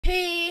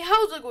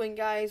How's it going,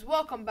 guys?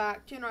 Welcome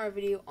back to another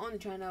video on the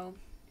channel.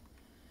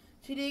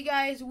 Today,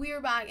 guys, we are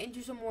back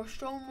into some more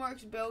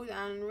Stormworks build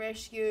and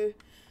rescue.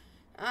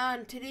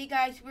 And today,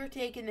 guys, we're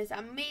taking this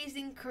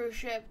amazing cruise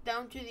ship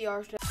down to the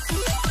Arctic.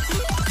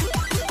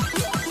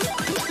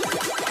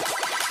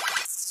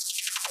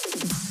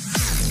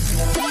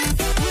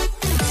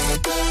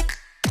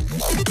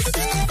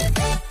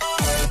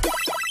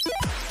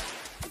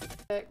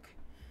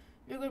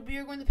 We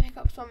are going to pick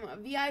up some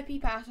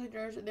VIP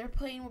passengers. Their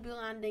plane will be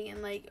landing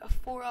in like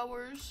 4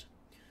 hours,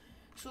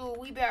 so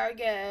we better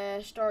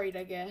get started,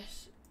 I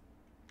guess.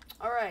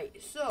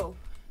 Alright, so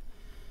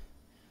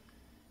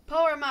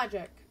power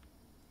magic.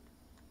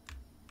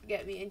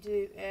 Get me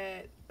into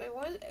wait,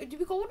 what do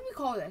we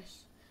call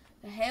this?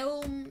 The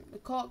helm, the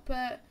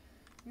cockpit,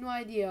 no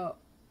idea.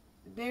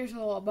 There's a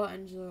lot of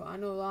buttons though, I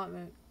know that,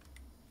 mate.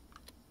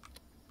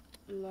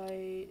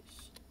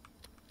 Lights,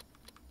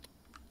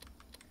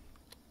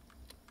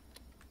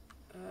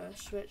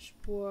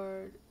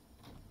 switchboard.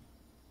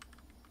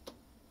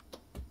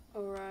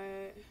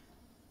 Alright.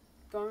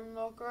 Gun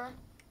locker.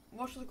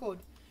 What's the code?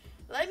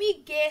 Let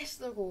me guess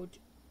the code.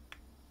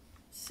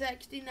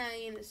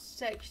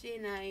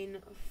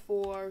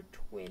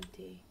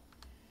 6969420.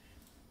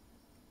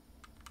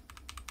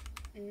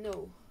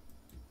 No.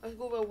 Let's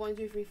go with 1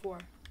 2 3 4.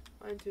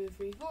 1 2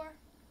 3 4.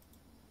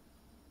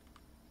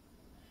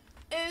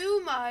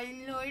 Oh my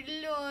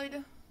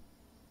lord.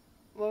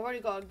 Well, I've already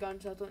got a gun,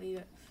 so I don't need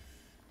it.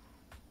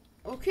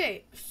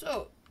 Okay,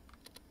 so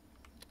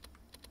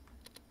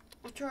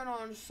I'll turn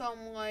on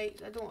some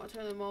lights. I don't want to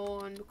turn them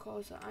all on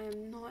because I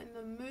am not in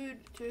the mood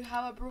to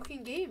have a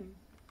broken game.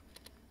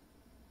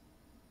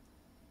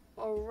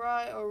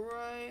 Alright.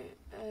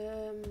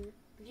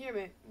 Here,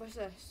 mate. What's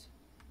this?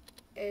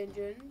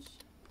 Engines.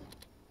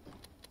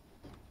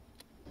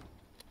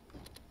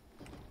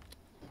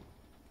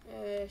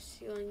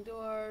 Ceiling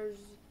doors.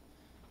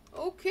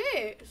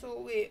 Okay,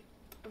 so wait.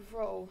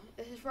 Throttle.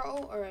 This is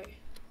throttle? Alright.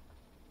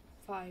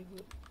 5.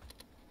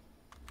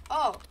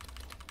 Oh.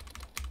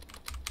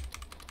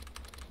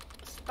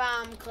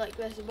 Spam click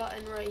this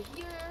button right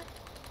here.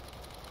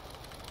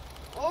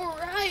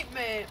 Alright,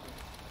 mate.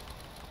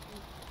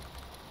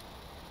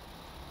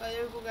 Right,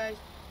 there we go, guys.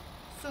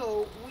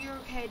 So we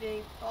are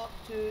heading up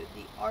to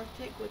the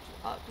Arctic, which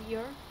is up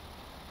here.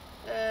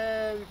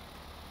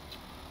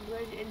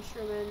 Where's the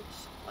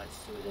instruments? Let's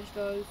see what this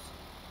does.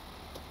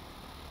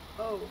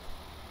 Oh,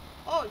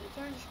 it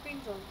turns the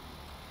screens on.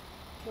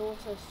 Okay,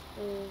 what's this?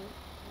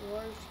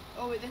 Wars.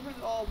 Oh wait, this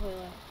one's all play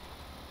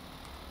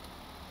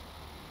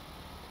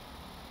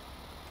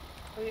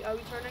like. Are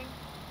we turning?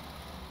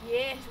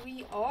 Yes,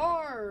 we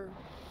are.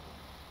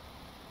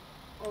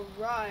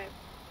 Alright,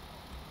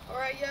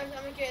 guys, I'm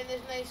gonna get in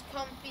this nice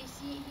comfy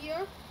seat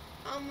here.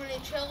 I'm gonna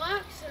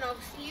chillax, and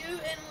I'll see you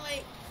in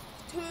like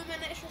 2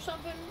 minutes or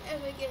something.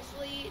 If it gets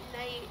late,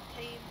 night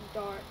time,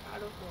 dark, I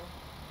don't know.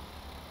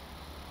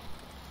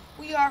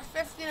 We are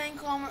 59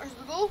 kilometers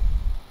to go.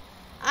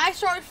 I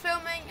started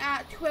filming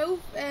at 12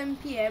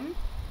 PM.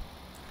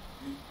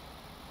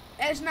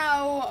 It's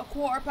now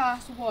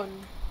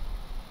 1:15.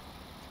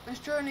 This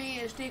journey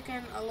is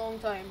taking a long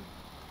time,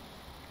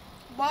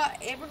 but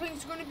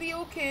everything's going to be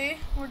okay.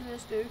 What did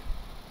this do?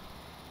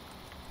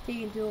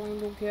 Taking too long,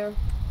 don't care.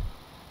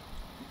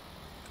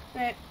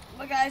 Right,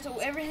 but guys, so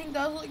everything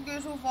does look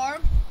good so far.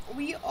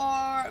 We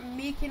are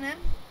making it.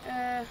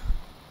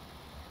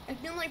 It's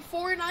been like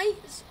 4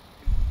 nights.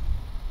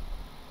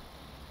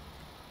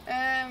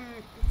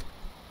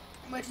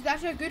 Which is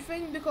actually a good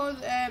thing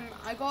because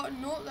I got a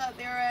note that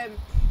their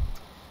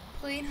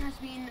plane has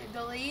been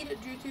delayed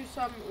due to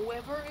some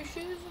weather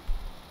issues.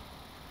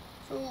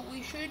 So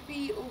we should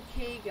be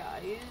okay,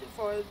 guys,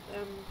 for a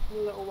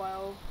little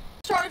while.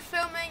 Started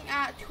filming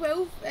at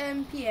 12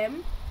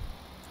 PM.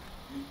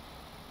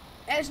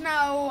 It's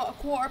now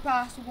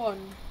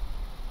 1:15.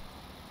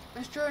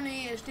 This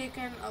journey is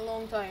taking a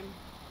long time,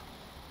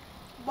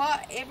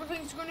 but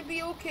everything's going to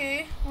be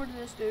okay. What did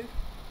this do?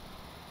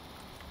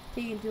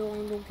 Taking too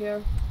long, don't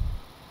care.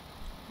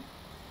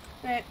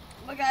 Right,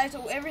 but guys,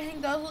 so everything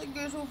does look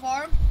good so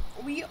far.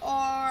 We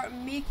are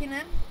making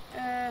it.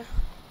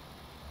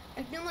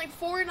 It's been like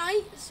 4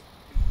 nights.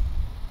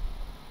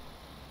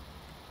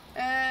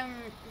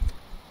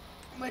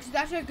 Which is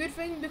actually a good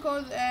thing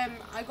because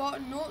I got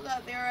a note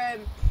that their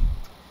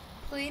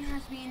plane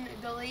has been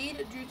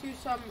delayed due to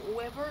some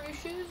weather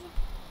issues.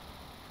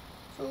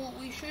 So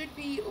we should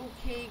be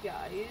okay,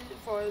 guys,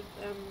 for a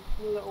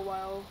little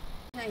while.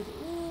 Nice.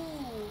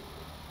 Ooh,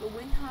 the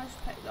wind has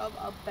picked up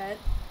a bit.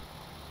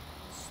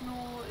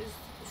 Snow is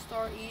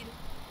started.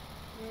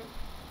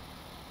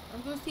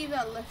 I'm going to see if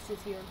that lifts it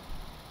here.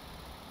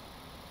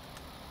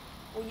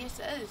 Oh yes,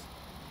 it is.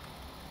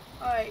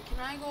 Alright, can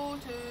I go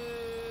to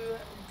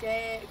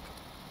deck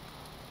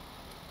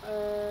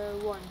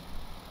 1?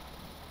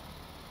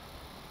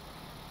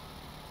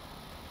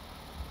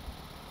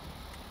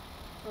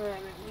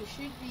 Alright, we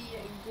should be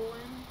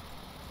going.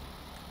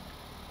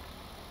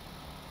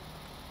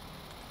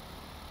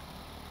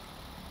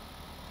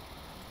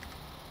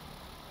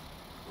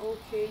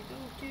 Okay,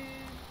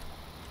 dokie.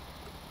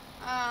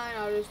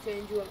 was to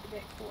enjoy up the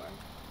deck for.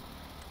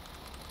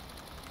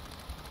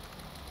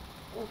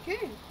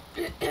 Okay.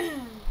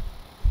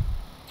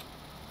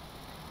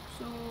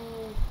 So,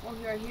 oh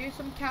here, here's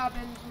some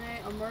cabins,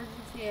 mate.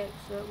 Emergency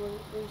exit.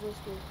 Where's this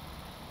go?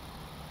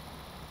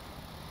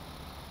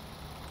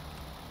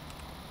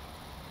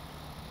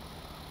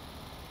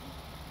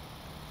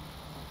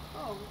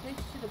 Oh, it takes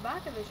you to the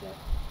back of the ship.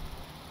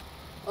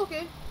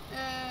 Okay,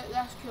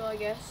 that's cool, I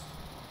guess.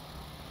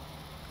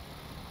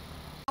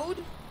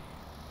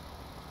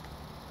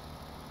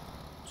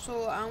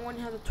 So I'm going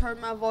to have to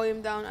turn my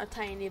volume down a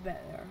tiny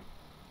bit there.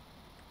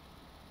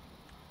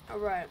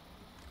 Alright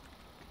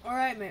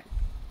mate.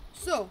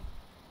 So,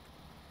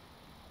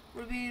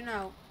 what do we do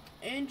now?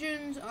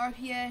 Engines,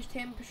 RPS,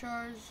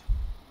 temperatures,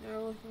 they're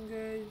looking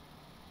good.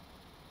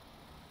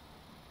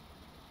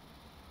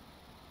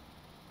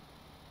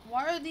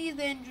 Why are these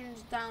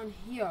engines down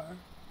here?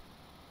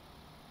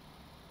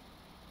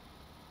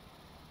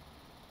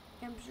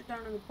 Temperature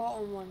down in the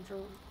bottom ones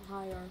are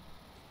higher.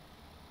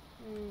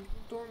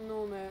 Don't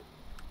know, mate.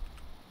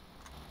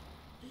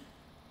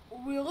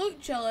 We look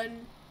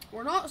chilling.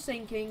 We're not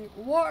sinking.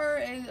 Water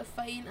is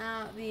fine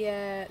at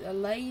the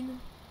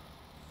line.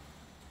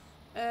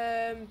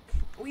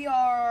 We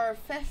are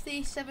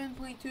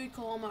 57.2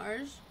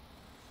 kilometers.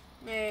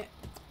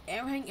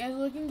 Everything is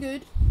looking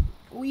good.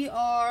 We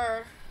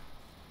are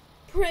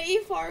pretty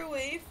far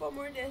away from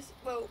our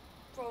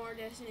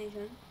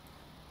destination.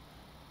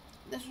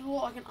 This was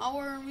what, like an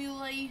hour in real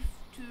life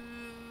to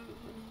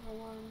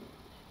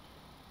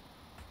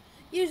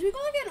yes, we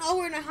got like an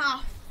hour and a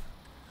half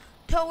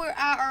till we're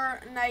at our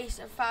nice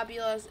and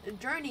fabulous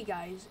journey,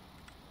 guys.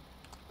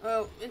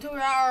 Until we're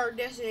at our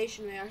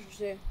destination, I should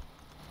say.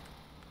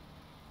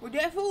 We're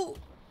definitely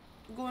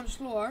going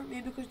slower,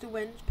 maybe because the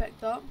wind's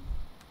picked up,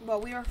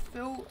 but we are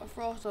full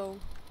throttle.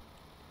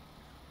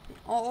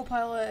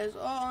 Autopilot is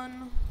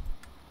on.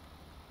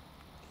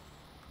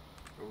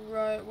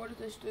 Right, what did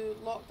this do?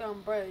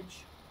 Lockdown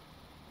bridge.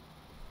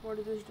 What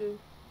did this do?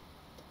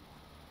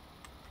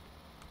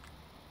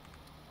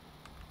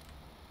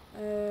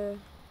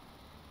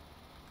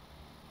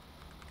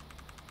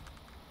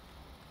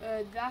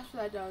 That's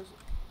what that does.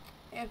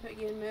 Epic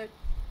game, mate.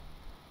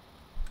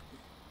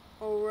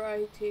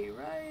 Alrighty,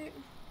 right.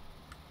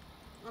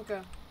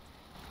 Okay.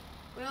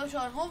 Well,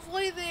 Sean,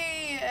 hopefully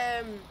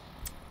the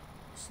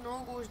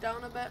snow goes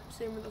down a bit,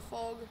 same with the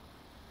fog.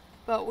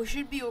 But we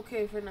should be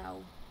okay for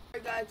now.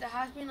 Alright guys, it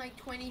has been like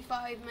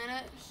 25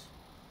 minutes.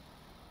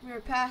 We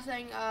are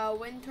passing a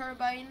wind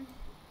turbine.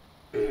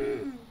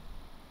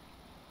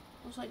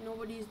 Looks like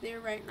nobody's there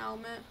right now,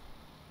 mate.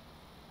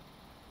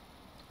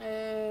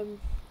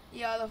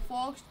 Yeah, the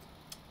fog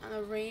and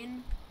the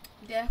rain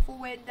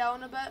definitely went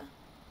down a bit.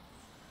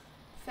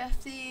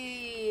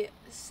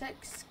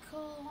 56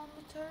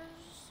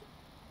 kilometers.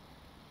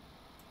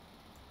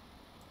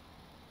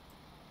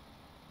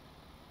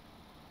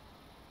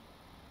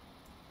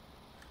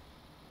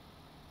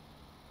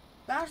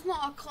 That's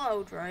not a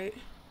cloud, right?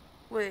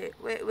 Wait.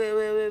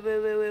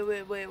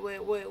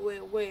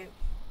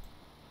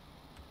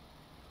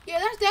 Yeah,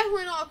 that's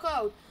definitely not a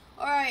cloud.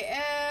 Alright,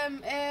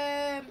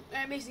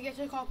 Mason, get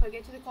to the cockpit,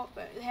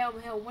 the helm,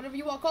 whatever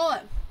you want to call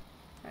it.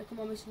 Alright, come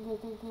on, Mason, go.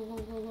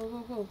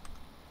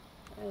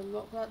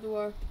 Lock that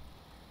door.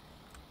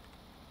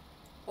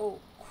 Oh,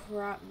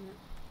 crap, man.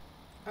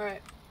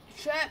 Alright,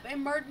 ship,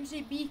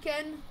 emergency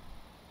beacon.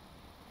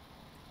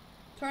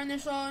 Turn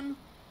this on,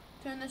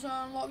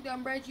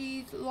 lockdown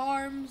bridges,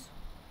 alarms.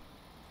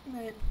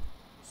 Right,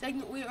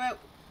 signal,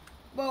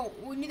 well,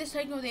 we need to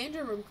signal the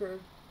engine room crew.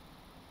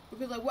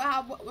 Because, like,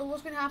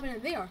 what's gonna happen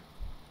in there?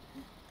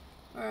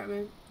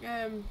 Alright,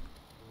 man.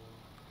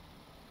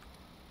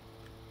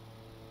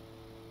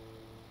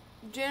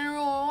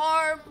 General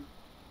alarm.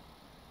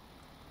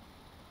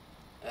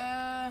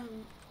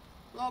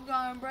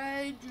 Lockdown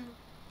bridge.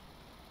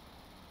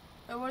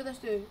 What did this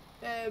do?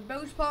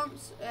 Bilge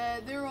pumps.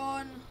 They're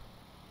on.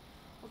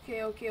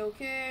 Okay.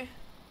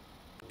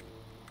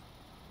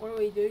 What do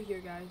we do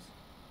here, guys?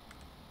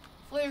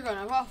 Flare gun.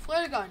 I've got a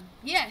flare gun.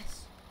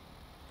 Yes.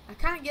 I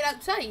can't get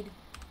outside.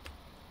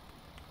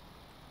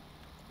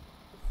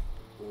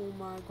 Oh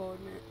my god,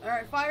 man.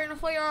 Alright, firing a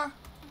flare.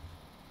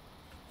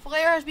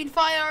 Flare has been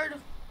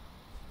fired.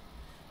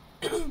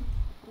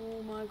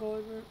 Oh my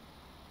god, man.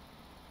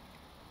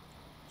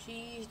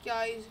 Jeez,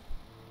 guys.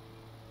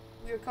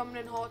 We are coming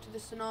in hot to the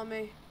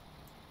tsunami.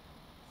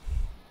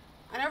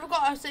 I never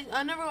got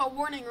a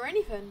warning or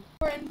anything.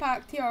 For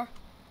impact here.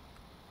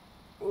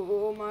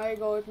 Oh my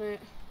god,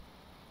 mate.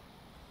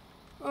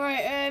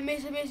 Alright,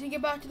 Mason,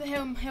 get back to the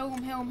helm.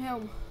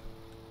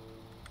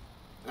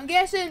 I'm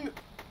guessing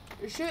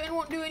shooting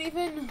won't do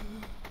anything.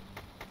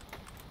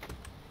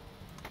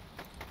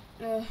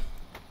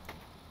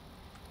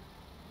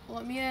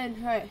 Let me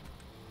in. Right.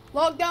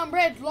 Lock down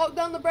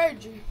the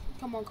bridge.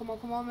 Come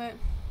on, mate.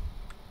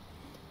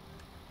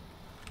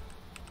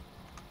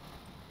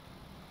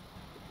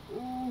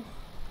 Ooh.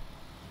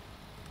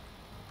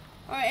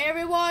 Alright,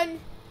 everyone.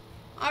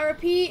 I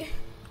repeat.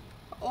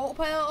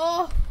 Autopilot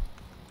off.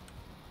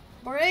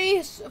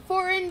 Brace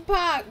for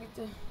impact.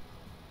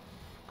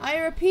 I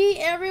repeat,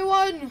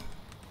 everyone,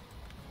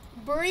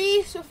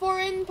 brace for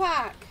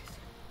impact.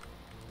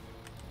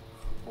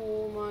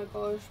 Oh my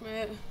gosh,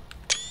 mate.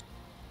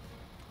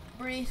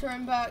 Brace for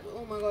impact.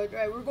 Oh my god.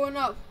 Right, we're going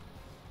up.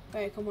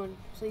 Right, come on.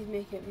 Please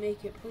make it.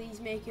 Make it.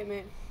 Please make it,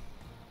 mate.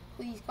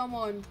 Please, come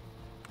on.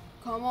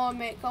 Come on,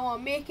 mate. Come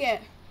on, make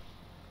it.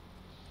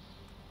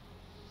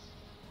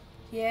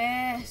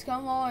 Yes,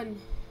 come on.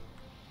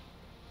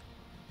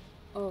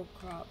 Oh,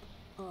 crap.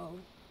 Oh.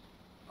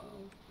 Oh.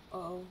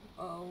 Oh.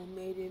 Oh.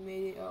 Made it.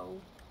 Made it. Oh.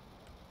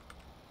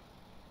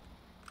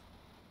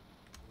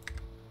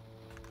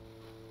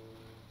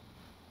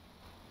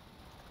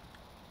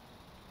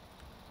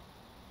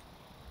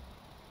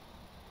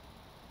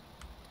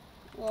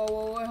 Whoa,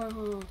 whoa,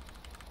 whoa.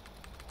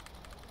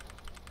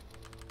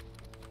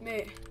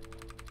 Mate.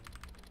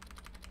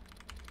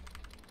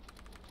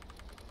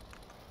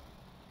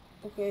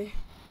 Okay.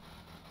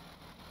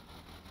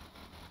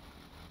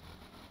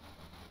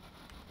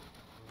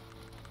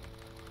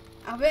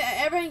 I bet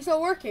everything's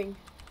still working.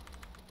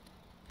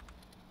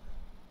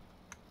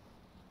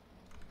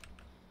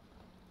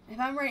 If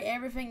I'm right,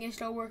 everything is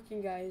still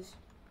working, guys.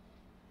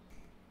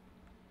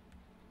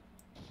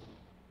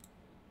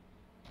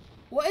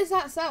 What is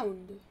that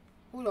sound?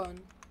 Hold on.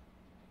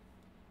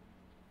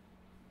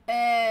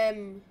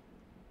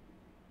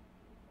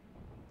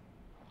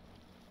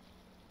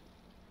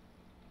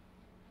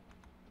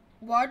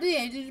 Why did the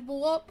engines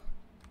blow up?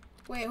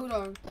 Wait, hold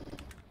on.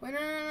 Wait,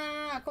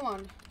 no, come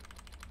on.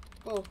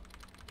 Go.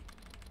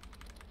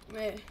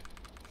 Wait.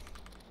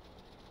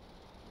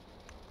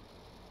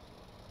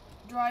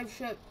 Drive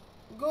ship.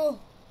 Go.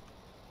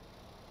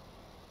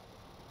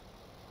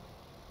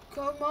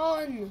 Come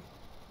on.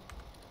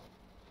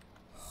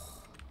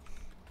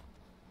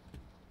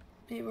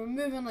 Mate, we're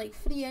moving like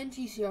 3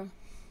 inches here.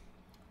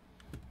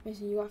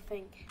 Listen, you gotta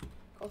think.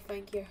 Gotta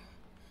think here.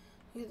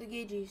 Look at the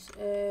gauges.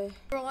 We're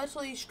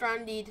literally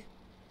stranded.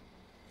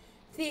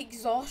 The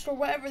exhaust or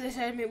whatever this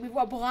is, mate. We've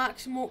got black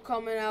smoke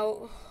coming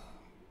out.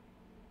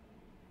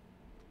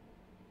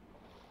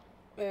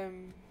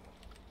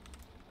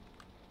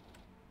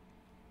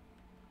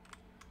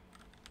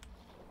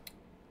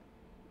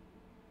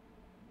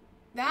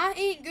 That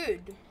ain't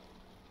good.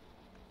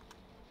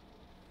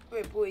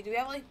 Wait, boy, do we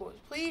have lifeboats?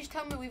 Please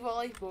tell me we've got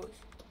lifeboats.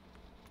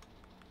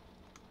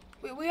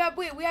 Wait, we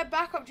have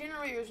backup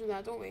generators and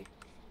that, don't we?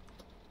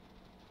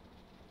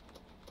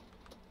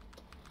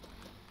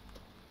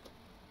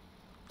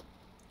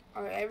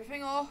 Alright,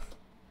 everything off.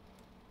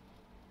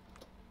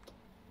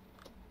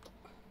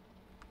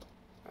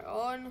 Right,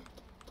 on.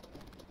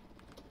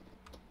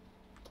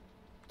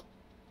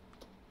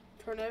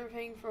 Turn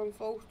everything from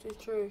false to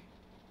true.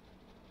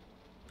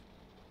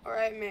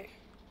 Alright, mate.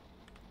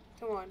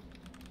 Come on.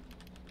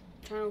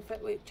 Channel 10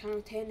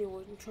 it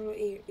was. Channel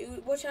 8.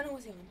 What channel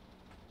was it on?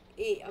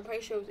 8. I'm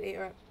pretty sure it was 8,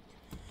 right?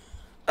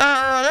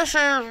 This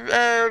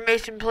is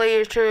Mason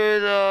players to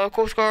the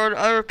Coast Guard.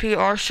 I repeat,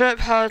 our ship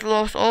has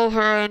lost all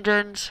her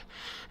engines.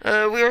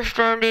 We are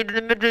stranded in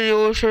the middle of the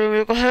ocean.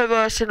 We got hit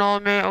by a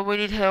tsunami and we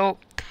need help.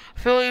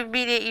 Fully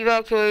immediate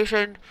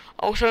evacuation.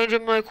 I'll send you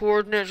my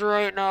coordinates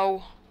right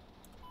now.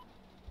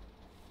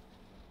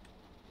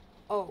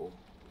 Oh.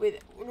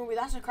 Wait, no, wait,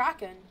 that's a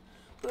Kraken.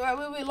 Wait,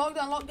 lock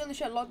down the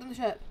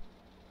ship,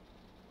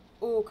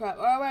 Oh crap.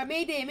 Alright,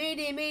 mayday,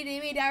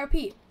 I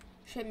repeat.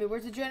 Shit, me,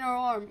 where's the general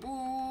alarm?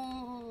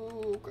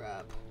 Ooh,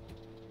 crap.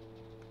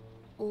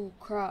 Oh,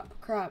 crap.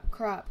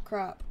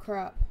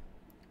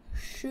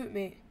 Shoot,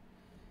 mate.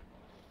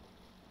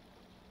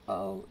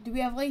 Uh-oh. Do we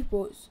have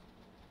lifeboats?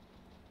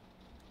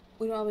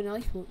 We don't have any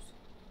lifeboats.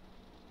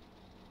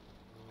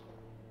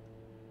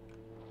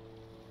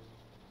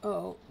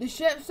 Uh-oh. The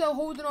ship's still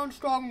holding on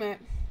strong, mate.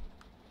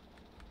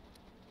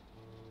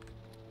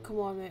 Come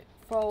on, mate.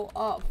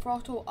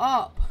 Throttle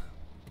up.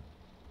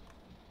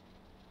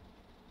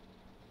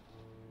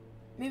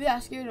 Maybe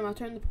that scared him. I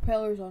turned the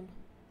propellers on.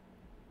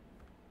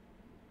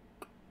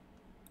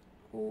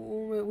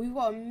 Oh, mate. We've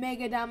got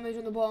mega damage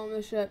on the bottom of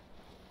the ship.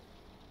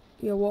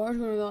 Yeah, water's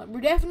going to be...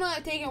 We're definitely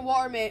not taking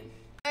water, mate.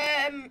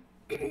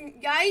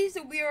 Guys,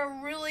 we are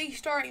really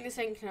starting to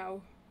sink now.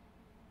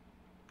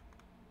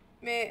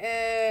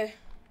 Mate,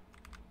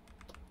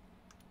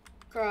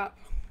 crap.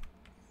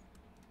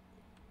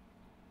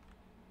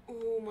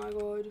 Oh my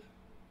god.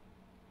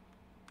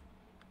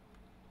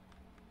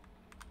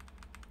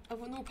 I've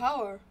got no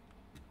power.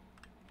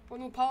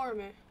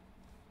 Mate.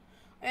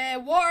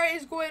 Water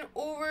is going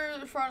over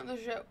the front of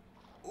the ship.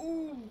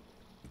 Ooh.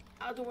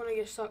 I don't want to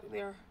get stuck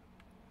there.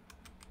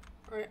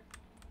 Alright.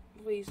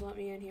 Please let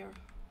me in here.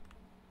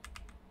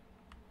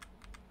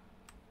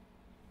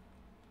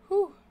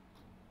 Whew.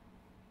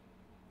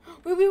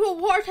 Wait, we got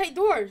watertight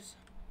doors.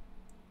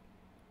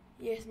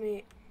 Yes,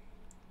 mate.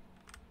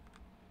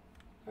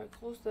 Alright,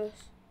 close this.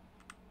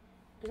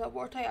 Is that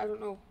watertight? I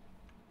don't know.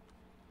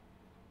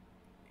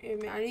 Yeah,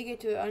 mate, I need to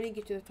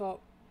get to the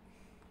top.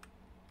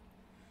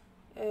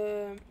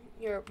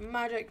 Your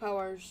magic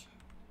powers.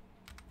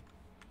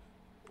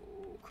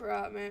 Oh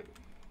crap, mate.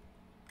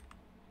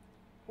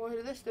 What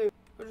did this do?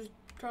 I'll just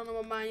turn them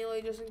on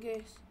manually just in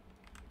case.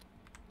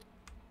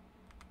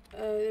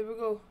 There we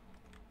go.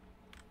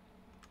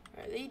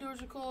 Alright, the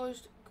doors are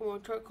closed. Come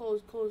on, truck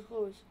close, close,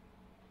 close.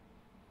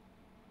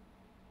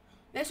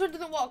 This one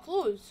doesn't want to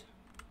close.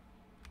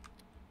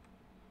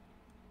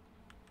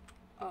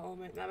 Uh-oh,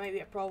 mate, that might be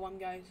a problem,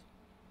 guys.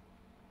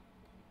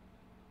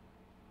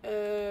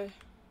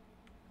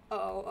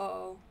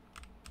 Uh-oh.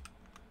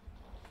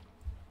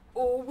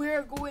 Oh,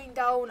 we're going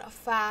down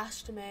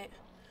fast, mate.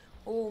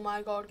 Oh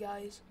my god,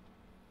 guys.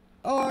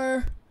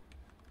 Or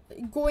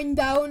going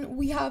down,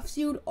 we have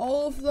sealed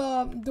all of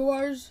the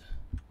doors.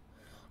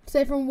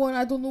 Except from one,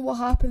 I don't know what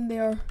happened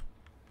there.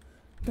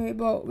 Okay,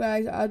 but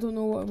guys, I don't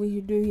know what we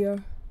should do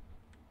here.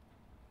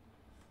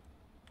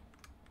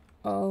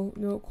 Oh,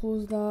 no,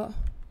 close that.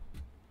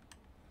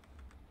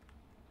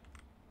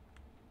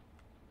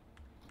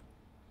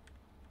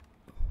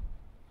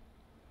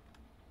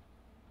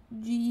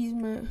 Jeez,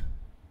 man.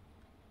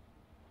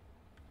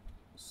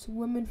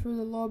 Swimming through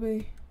the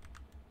lobby.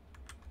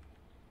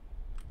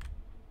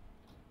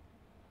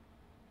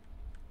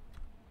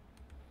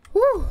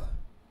 Whew!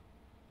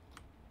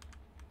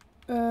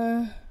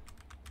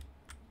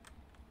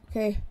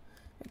 Okay.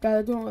 Guys,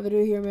 I don't know what to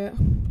do here, mate.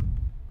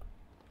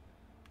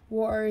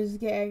 Water is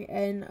getting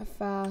in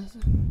fast.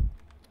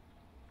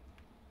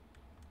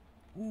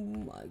 Oh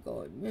my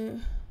god,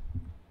 man.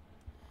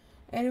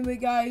 Anyway,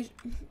 guys,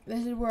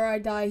 this is where I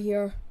die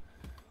here.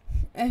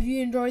 If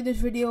you enjoyed this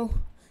video,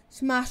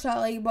 smash that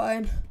like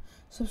button,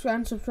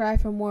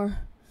 subscribe for more,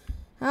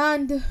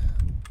 and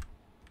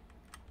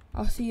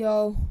I'll see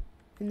y'all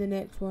in the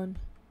next one.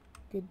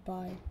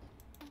 Goodbye.